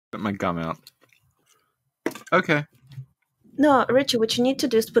Put my gum out. Okay. No, Richie, what you need to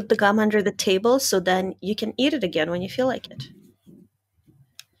do is put the gum under the table so then you can eat it again when you feel like it.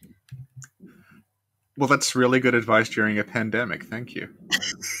 Well, that's really good advice during a pandemic. Thank you.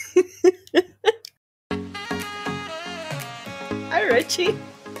 Hi, Richie.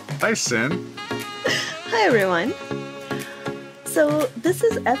 Hi, Sin. Hi, everyone. So this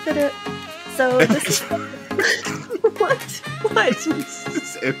is episode. So this is what? This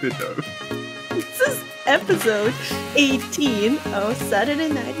is episode. This is episode 18 of Saturday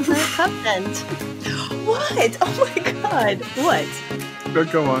Night Covenant. What? Oh my god!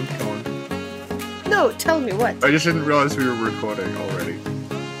 What? Go on. No, tell me what. I just didn't realize we were recording already.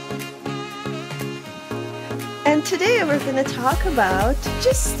 And today we're going to talk about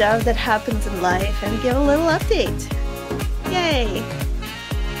just stuff that happens in life and give a little update. Yay!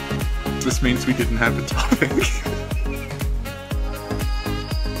 This means we didn't have a topic.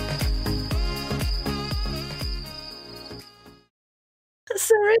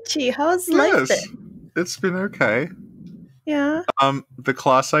 So Richie, how's life been? It's been okay. Yeah. The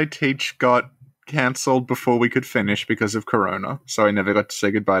class I teach got cancelled before we could finish because of Corona, so I never got to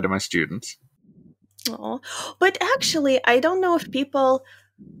say goodbye to my students. Oh, but actually, I don't know if people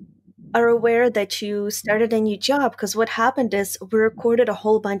are aware that you started a new job, because what happened is we recorded a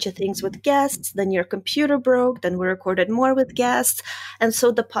whole bunch of things with guests, then your computer broke, then we recorded more with guests, and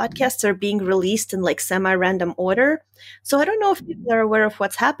so the podcasts are being released in like semi-random order. So I don't know if people are aware of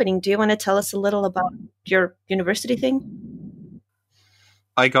what's happening. Do you want to tell us a little about your university thing?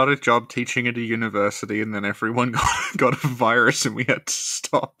 I got a job teaching at a university, and then everyone got a virus and we had to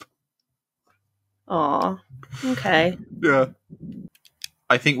stop. Aw, okay. Yeah.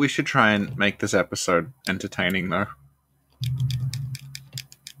 I think we should try and make this episode entertaining, though.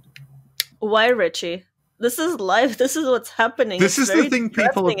 Why, Richie? This is life. This is what's happening. This is the thing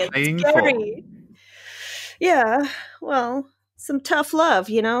people are paying for. Yeah, well, some tough love,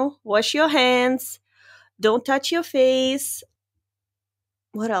 you know? Wash your hands. Don't touch your face.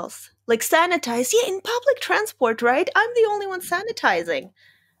 What else? Like sanitize. Yeah, in public transport, right? I'm the only one sanitizing.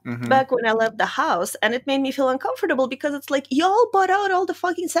 Mm-hmm. Back when I left the house, and it made me feel uncomfortable because it's like, y'all bought out all the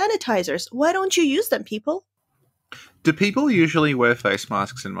fucking sanitizers. Why don't you use them, people? Do people usually wear face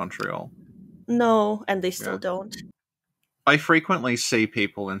masks in Montreal? No, and they still don't. I frequently see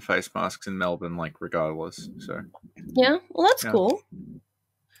people in face masks in Melbourne, like, regardless, so... Yeah, well, that's cool.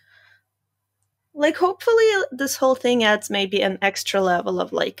 Like, hopefully this whole thing adds maybe an extra level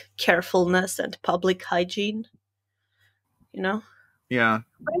of, like, carefulness and public hygiene. You know? Yeah.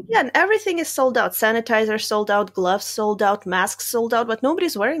 But again, everything is sold out. Sanitizer sold out, gloves sold out, masks sold out, but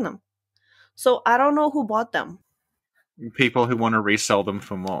nobody's wearing them. So I don't know who bought them. People who want to resell them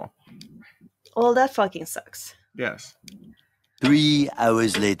for more. Well, that fucking sucks. Yes. 3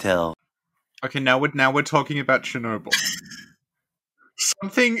 hours later. Okay, now we're talking about Chernobyl.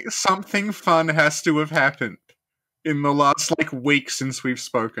 Something fun has to have happened in the last, like, week since we've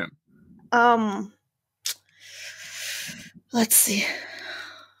spoken. Let's see.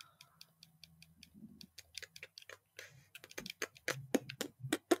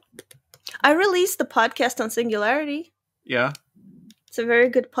 I released the podcast on Singularity. Yeah. It's a very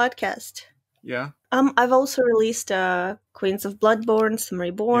good podcast. Yeah. I've also released Queens of Bloodborne, some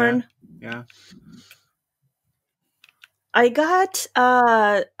Reborn. Yeah. I got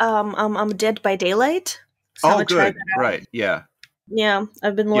Dead by Daylight. So oh, good. Right. Yeah. Yeah,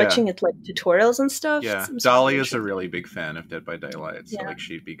 I've been watching it, like, tutorials and stuff. Yeah, Dahlia's a really big fan of Dead by Daylight, so like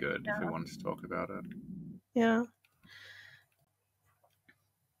she'd be good if we wanted to talk about it. Yeah.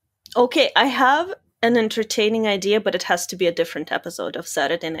 Okay, I have an entertaining idea, but it has to be a different episode of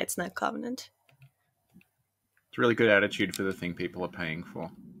Saturday Night's Night Covenant. It's a really good attitude for the thing people are paying for.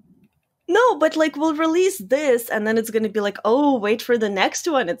 No, but, like, we'll release this, and then it's going to be like, oh, wait for the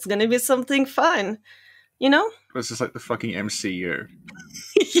next one. It's going to be something fun. You know? This is like the fucking MCU.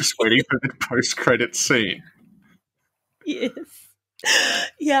 Just waiting for the post-credit scene. Yes.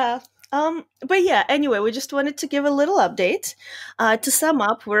 Yeah. But yeah, anyway, we just wanted to give a little update. To sum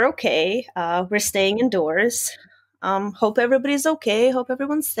up, we're okay. We're staying indoors. Hope everybody's okay. Hope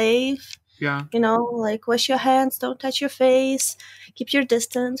everyone's safe. Yeah. You know, like, wash your hands, don't touch your face, keep your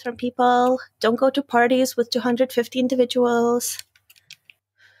distance from people, don't go to parties with 250 individuals.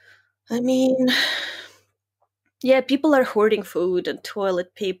 I mean, yeah, people are hoarding food and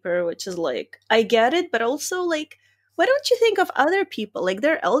toilet paper, which is like, I get it, but also, like, why don't you think of other people? Like,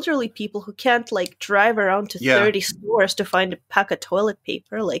 there are elderly people who can't, like, drive around to 30 stores to find a pack of toilet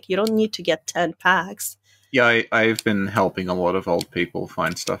paper. Like, you don't need to get 10 packs. Yeah, I've been helping a lot of old people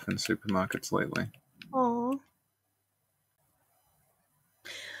find stuff in supermarkets lately. Aww.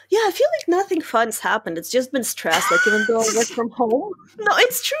 Yeah, I feel like nothing fun's happened. It's just been stress. Like, even though I work from home. No,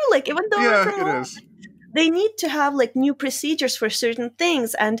 it's true. Like, even though I work Yeah, from it home, is. they need to have like new procedures for certain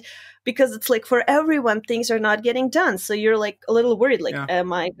things, and because it's like for everyone things are not getting done, so you're like a little worried, like, Yeah.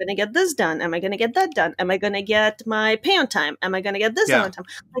 am I gonna get this done, am I gonna get that done, am I gonna get my pay on time, am I gonna get this done Yeah. on time?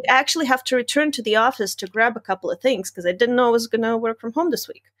 Like, I actually have to return to the office to grab a couple of things because I didn't know I was gonna work from home this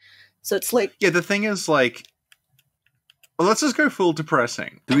week. So it's like, Yeah, the thing is, like, well, let's just go full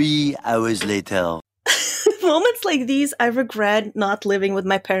depressing. 3 hours later. moments like these, I regret not living with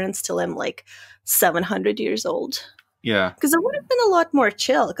my parents till I'm like 700 years old. Yeah. Because it would have been a lot more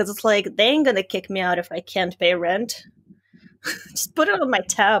chill. Because it's like, they ain't gonna kick me out if I can't pay rent. Just put it on my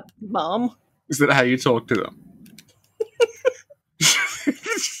tab, Mom. Is that how you talk to them?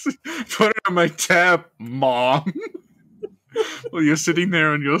 Put it on my tab, Mom. Well, you're sitting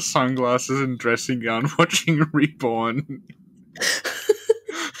there in your sunglasses and dressing gown watching Reborn.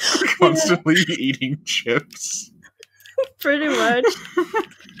 Constantly eating chips. Pretty much.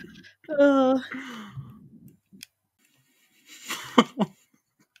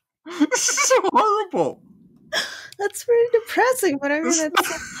 This is horrible. That's very depressing, but I mean, This- it's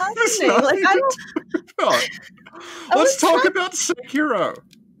There's happening. Like, nothing I to don't. talk about. Oh, Let's it's talk not- about Sekiro.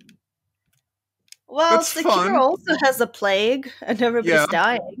 Well, That's Sekiro fun. also has a plague, and everybody's Yeah.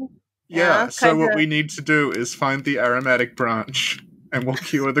 dying. Yeah, Yeah, so what kinda. we need to do is find the aromatic branch, and we'll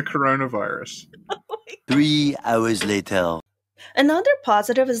cure the coronavirus. 3 hours later. Another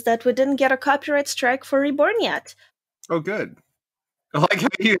positive is that we didn't get a copyright strike for Reborn yet. Oh, good. I like how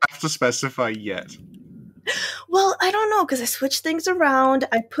you have to specify yet. Well, I don't know, because I switched things around.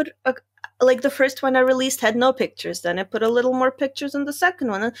 I put like the first one I released had no pictures. Then I put a little more pictures in the second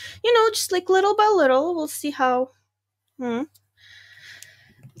one. And, just like little by little, we'll see how.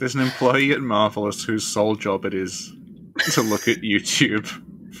 There's an employee at Marvelous whose sole job it is to look at YouTube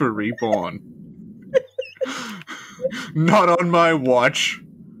for Reborn. Not on my watch.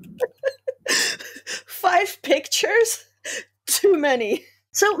 5 pictures? Too many.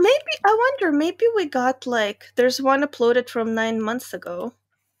 So maybe we got like, there's one uploaded from 9 months ago.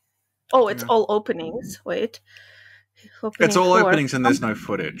 Oh, it's Yeah. all openings. Wait. It's all 4. openings and there's no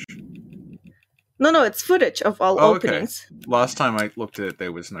footage. No, it's footage of all Oh, okay. openings. Last time I looked at it,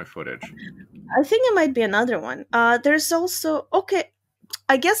 there was no footage. I think it might be another one. There's also, okay,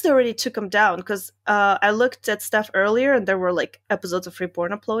 I guess they already took them down because I looked at stuff earlier and there were like episodes of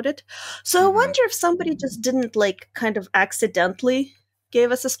Reborn uploaded. So I Mhm. wonder if somebody just didn't like kind of accidentally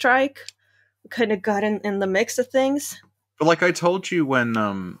gave us a strike, kind of got in the mix of things. But like I told you when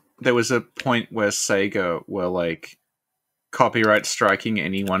there was a point where Sega were like copyright striking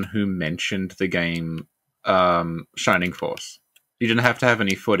anyone who mentioned the game Shining Force. You didn't have to have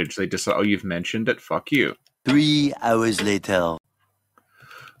any footage. They just said, oh, you've mentioned it? Fuck you. 3 hours later.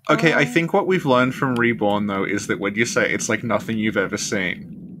 Okay, I think what we've learned from Reborn, though, is that when you say it's like nothing you've ever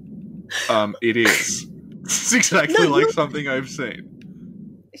seen, it is. It's exactly No, like you- something I've seen.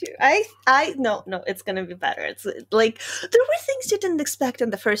 No, it's gonna be better. It's like, there were things you didn't expect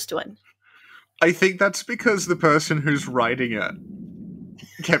in the first one. I think that's because the person who's writing it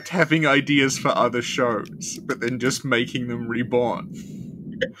kept having ideas for other shows, but then just making them Reborn.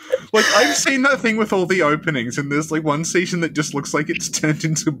 Like, I've seen that thing with all the openings, and there's like one season that just looks like it's turned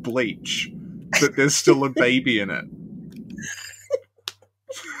into Bleach, but there's still a baby in it.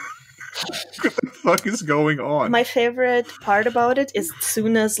 What the fuck is going on? My favorite part about it is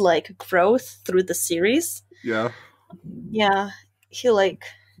Tsuna's like growth through the series. Yeah. Yeah, he like,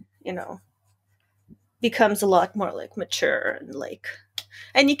 becomes a lot more like mature and like,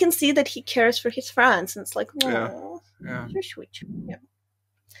 and you can see that he cares for his friends, and it's like, Yeah. oh, Yeah. you're sweet. Yeah.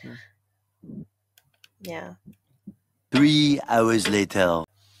 Yeah. Yeah. 3 hours later.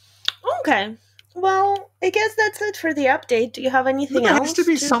 Okay. Well, I guess that's it for the update. Do you have anything There else? has to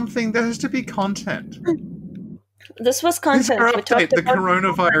be something. There has to be content. This was This content. our We update. talked The about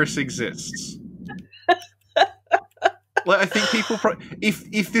coronavirus exists. Like, I think people.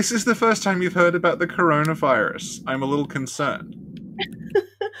 If this is the first time you've heard about the coronavirus, I'm a little concerned.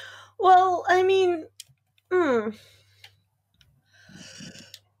 Well, I mean, I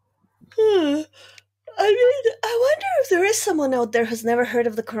mean, I wonder if there is someone out there who's never heard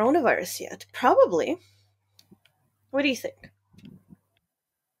of the coronavirus yet. Probably. What do you think?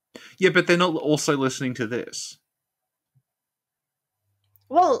 Yeah, but they're not also listening to this.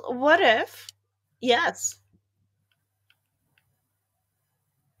 Well, what if? Yes.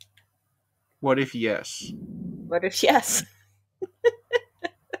 What if yes? What if yes?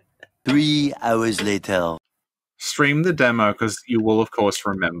 3 hours later. Stream the demo because you will, of course,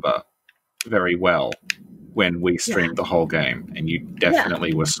 remember very well. when we streamed the whole game, and you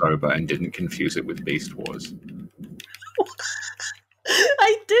definitely were sober and didn't confuse it with Beast Wars.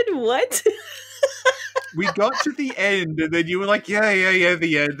 I did what? We got to the end, and then you were like, yeah,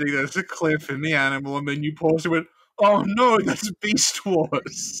 the ending, there's a cliff and the animal, and then you paused and went, oh no, that's Beast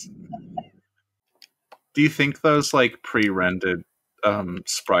Wars. Do you think those, like, pre-rendered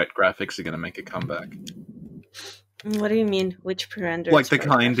sprite graphics are going to make a comeback? What do you mean? Which pre-rendered? Like the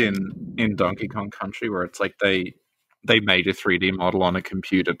kind in Donkey Kong Country, where it's like they made a 3D model on a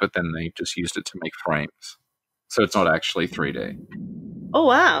computer, but then they just used it to make frames. So it's not actually 3D. Oh,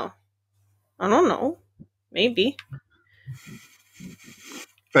 wow. I don't know. Maybe.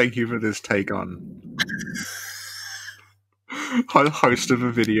 Thank you for this take on host of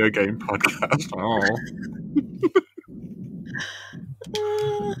a video game podcast. Oh.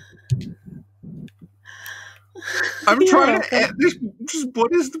 I'm trying to end this.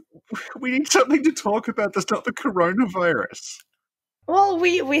 What is we need something to talk about that's not the coronavirus. Well,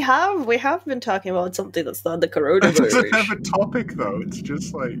 we have been talking about something that's not the It coronavirus. doesn't have a topic though. It's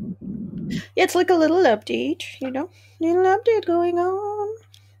just like Yeah, it's like a little update, Little update going on.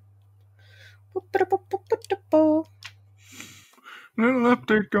 little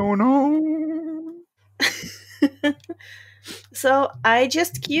update going on. So I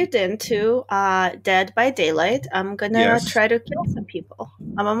just queued into Dead by Daylight. I'm gonna try to kill some people.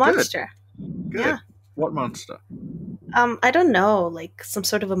 I'm a monster. Good. Yeah. What monster? I don't know, like some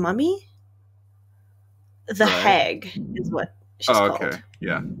sort of a mummy. The Hag is what she's called. Okay.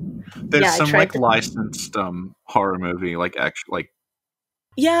 Yeah. There's some like licensed horror movie, like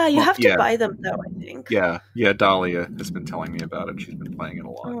Yeah, you have to buy them though, I think. Yeah, Dahlia has been telling me about it. She's been playing it a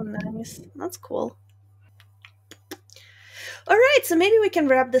lot. Oh, nice. That's cool. All right, so maybe we can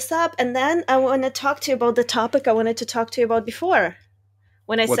wrap this up, and then I want to talk to you about the topic I wanted to talk to you about before.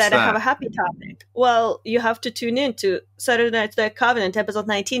 When I said I have a happy topic. Well, you have to tune in to Saturday Night Covenant, episode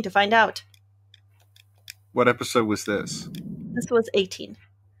 19, to find out. What episode was this? This was 18.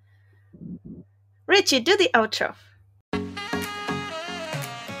 Richie, do the outro.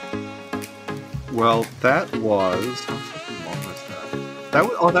 Well, that was... How fucking long was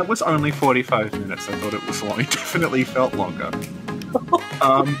that? That was only 45 minutes. I thought it was long. It definitely felt longer.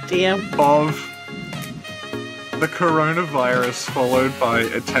 Damn. Of the coronavirus, followed by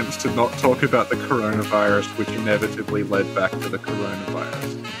attempts to not talk about the coronavirus, which inevitably led back to the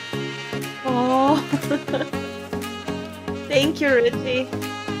coronavirus. Oh. Thank you, Richie.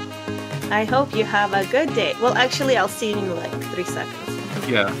 I hope you have a good day. Well, actually, I'll see you in like 3 seconds.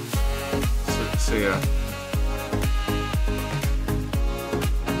 Yeah. See ya.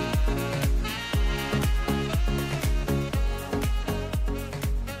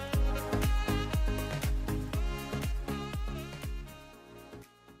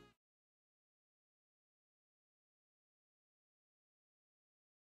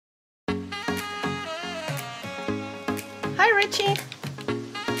 Hi, Richie.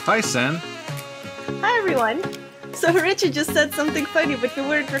 Hi, Sen. Hi, everyone. So Richie just said something funny, but we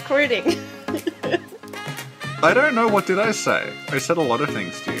weren't recording. I don't know, what did I say? I said a lot of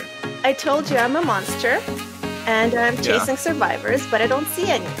things to you. I told you I'm a monster, and I'm chasing survivors, but I don't see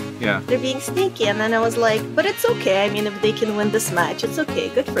any. Yeah. They're being sneaky, and then I was like, but it's okay. I mean, if they can win this match, it's okay.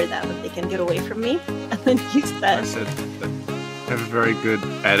 Good for them if they can get away from me. And then you said... I said that I have a very good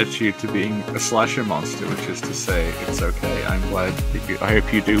attitude to being a slasher monster, which is to say, it's okay. I'm glad that you... I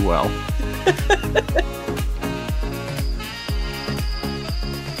hope you do well.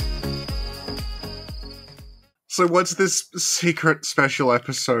 So what's this secret special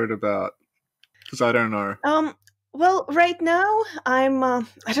episode about? Because I don't know. Well, right now, I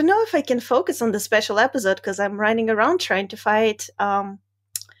don't know if I can focus on the special episode because I'm running around trying to fight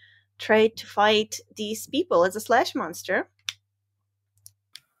these people as a slash monster.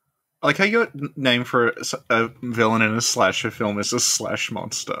 I like how your name for a villain in a slasher film is a slash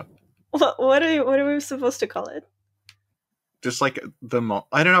monster. What are we supposed to call it? Just like I don't know,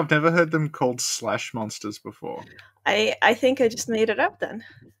 I've never heard them called slash monsters before. I think I just made it up then.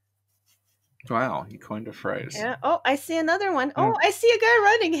 Wow, you coined a phrase. Yeah. Oh, I see another one. Oh, I see a guy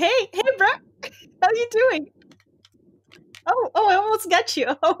running. Hey, bro. How you doing? Oh, I almost got you.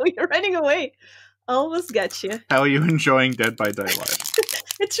 Oh, you're running away. Almost got you. How are you enjoying Dead by Daylight?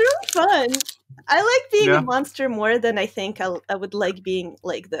 It's really fun. I like being a monster more than I think I would like being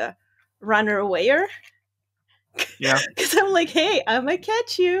like the runner-awayer. Yeah. Because I'm like, hey, I'm gonna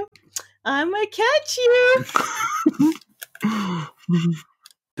catch you. I'm gonna catch you.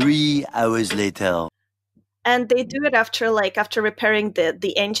 3 hours later. And they do it after repairing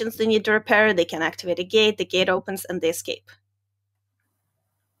the engines they need to repair. They can activate a gate. The gate opens and they escape.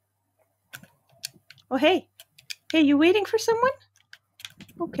 Oh, hey. Hey, you waiting for someone?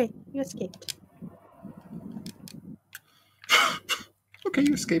 Okay, you escaped. Okay,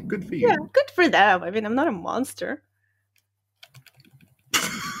 you escaped. Good for you. Yeah, good for them. I mean, I'm not a monster.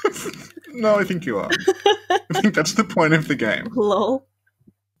 No, I think you are. I think that's the point of the game. Lol.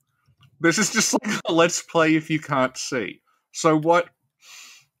 This is just like a let's play if you can't see. So what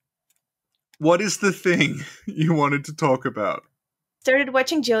is the thing you wanted to talk about? Started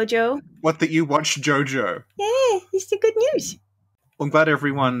watching JoJo. What, that you watched JoJo? Yeah, it's the good news. I'm glad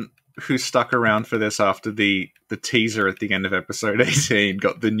everyone who stuck around for this after the teaser at the end of episode 18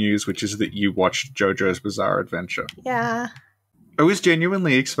 got the news, which is that you watched JoJo's Bizarre Adventure. Yeah. I was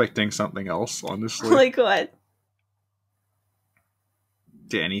genuinely expecting something else, honestly. Like what?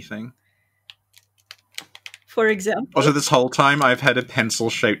 Anything. For example. Also, this whole time I've had a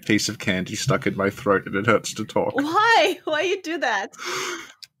pencil-shaped piece of candy stuck in my throat and it hurts to talk. Why? Why you do that?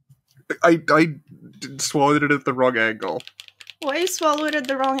 I swallowed it at the wrong angle. Why you swallow it at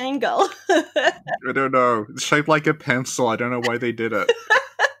the wrong angle? I don't know. It's shaped like a pencil. I don't know why they did it.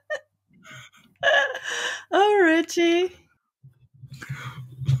 Oh, Richie.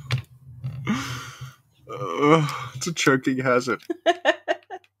 It's a choking hazard.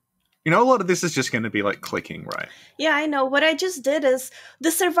 You know, a lot of this is just going to be like clicking, right? Yeah, I know. What I just did is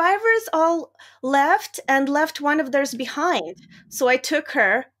the survivors all left and left one of theirs behind. So I took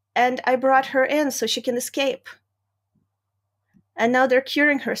her and I brought her in so she can escape. And now they're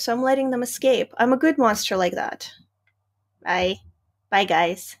curing her, so I'm letting them escape. I'm a good monster like that. Bye. Bye,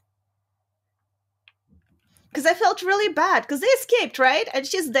 guys. Because I felt really bad, because they escaped, right? And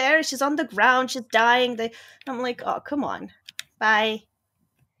she's there, she's on the ground, she's dying. I'm like, oh, come on. Bye.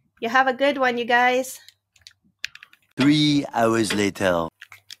 You have a good one, you guys. 3 hours later.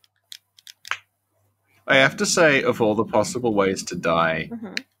 I have to say, of all the possible ways to die,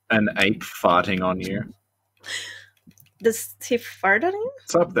 Mm-hmm. an ape farting on you. Does he fart on you?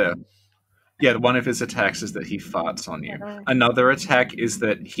 It's up there. Yeah, one of his attacks is that he farts on you. Oh. Another attack is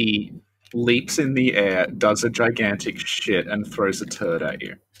that he leaps in the air, does a gigantic shit, and throws a turd at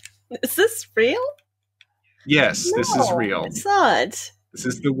you. Is this real? Yes, this is No, real. It's not. This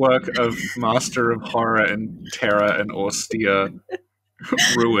is the work of master of horror and terror and austere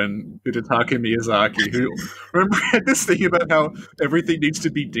ruin, Hidetaka Miyazaki, who, remember, he had this thing about how everything needs to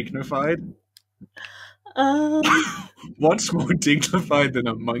be dignified? What's more dignified than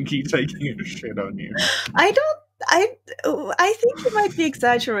a monkey taking a shit on you? I think you might be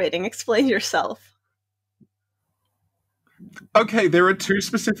exaggerating. Explain yourself. Okay, there are two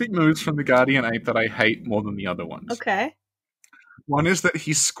specific moves from the Guardian Ape that I hate more than the other ones. Okay. One is that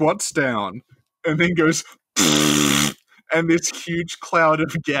he squats down and then goes and this huge cloud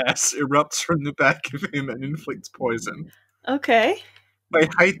of gas erupts from the back of him and inflicts poison. Okay. I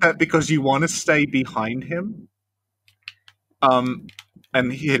hate that because you want to stay behind him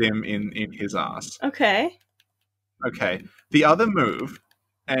and hit him in his ass. Okay. Okay. The other move,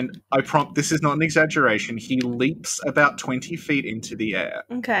 and I prompt, this is not an exaggeration, he leaps about 20 feet into the air,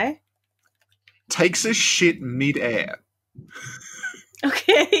 Okay. takes a shit mid-air,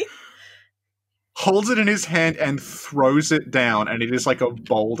 Okay. holds it in his hand and throws it down, and it is like a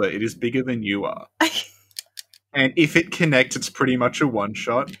boulder. It is bigger than you are. And if it connects, it's pretty much a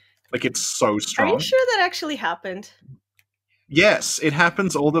one-shot. Like, it's so Are strong. you sure that actually happened? Yes, it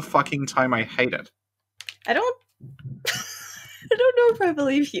happens all the fucking time. I hate it. I don't know if I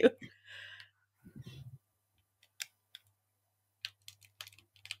believe you.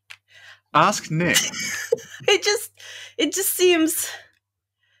 Ask Nick. It just seems.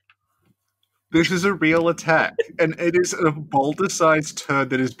 This is a real attack, and it is a boulder-sized turd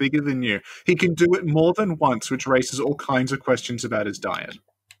that is bigger than you. He can do it more than once, which raises all kinds of questions about his diet.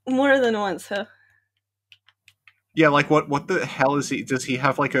 More than once, huh? Yeah, like what the hell is he? Does he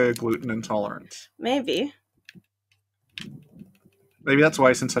have like a gluten intolerance? Maybe. Maybe that's why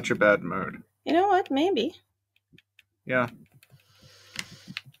he's in such a bad mood. You know what? Maybe. Yeah.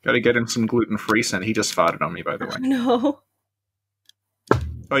 Gotta get him some gluten-free scent. He just farted on me, by the way. No.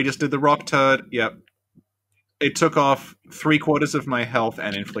 Oh, he just did the rock turd. Yep. It took off 3/4 of my health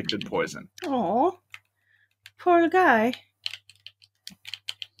and inflicted poison. Oh. Poor guy.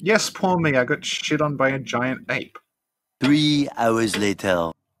 Yes, poor me. I got shit on by a giant ape. 3 hours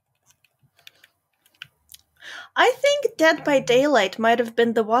later. I think Dead by Daylight might have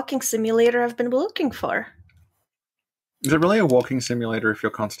been the walking simulator I've been looking for. Is it really a walking simulator if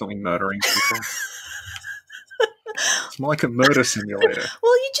you're constantly murdering people? It's more like a murder simulator.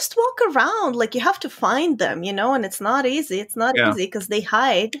 Well, you just walk around, like you have to find them, and it's not easy. It's not easy because they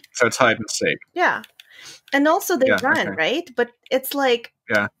hide. So it's hide and seek. Yeah. And also they Yeah, run, okay. right? But it's like...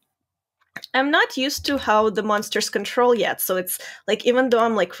 Yeah. I'm not used to how the monsters control yet, so it's like even though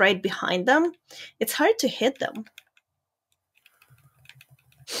I'm like right behind them, it's hard to hit them.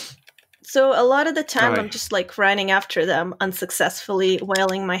 So a lot of the time I'm Right. just like running after them unsuccessfully,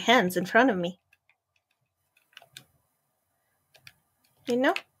 wailing my hands in front of me. You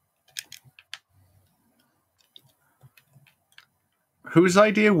know? Whose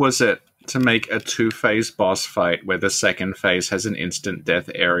idea was it to make a 2-phase boss fight where the second phase has an instant death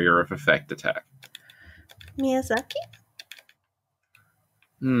area of effect attack? Miyazaki?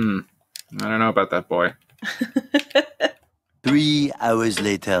 I don't know about that boy. 3 hours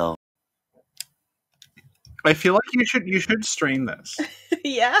later. I feel like you should stream this.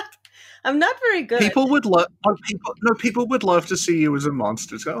 Yeah? I'm not very good. People would love people would love to see you as a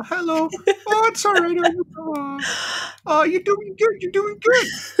monster. So hello, oh it's alright. Oh, you're doing good. You're doing good.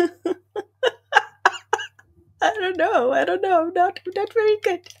 I don't know. I'm not very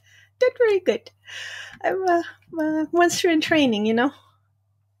good. Not very good. I'm a monster in training, you know?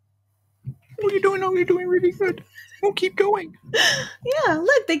 Oh, you're doing really good. We'll keep going. Yeah,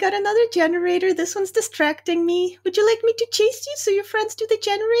 look, they got another generator. This one's distracting me. Would you like me to chase you so your friends do the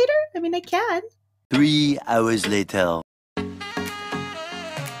generator? I mean, I can. 3 hours later.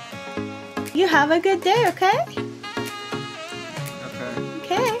 You have a good day, okay? Okay.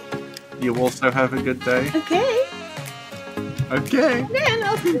 Okay. You also have a good day. Okay. Okay. Then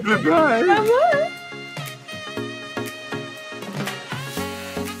I'll... Bye-bye. Bye-bye.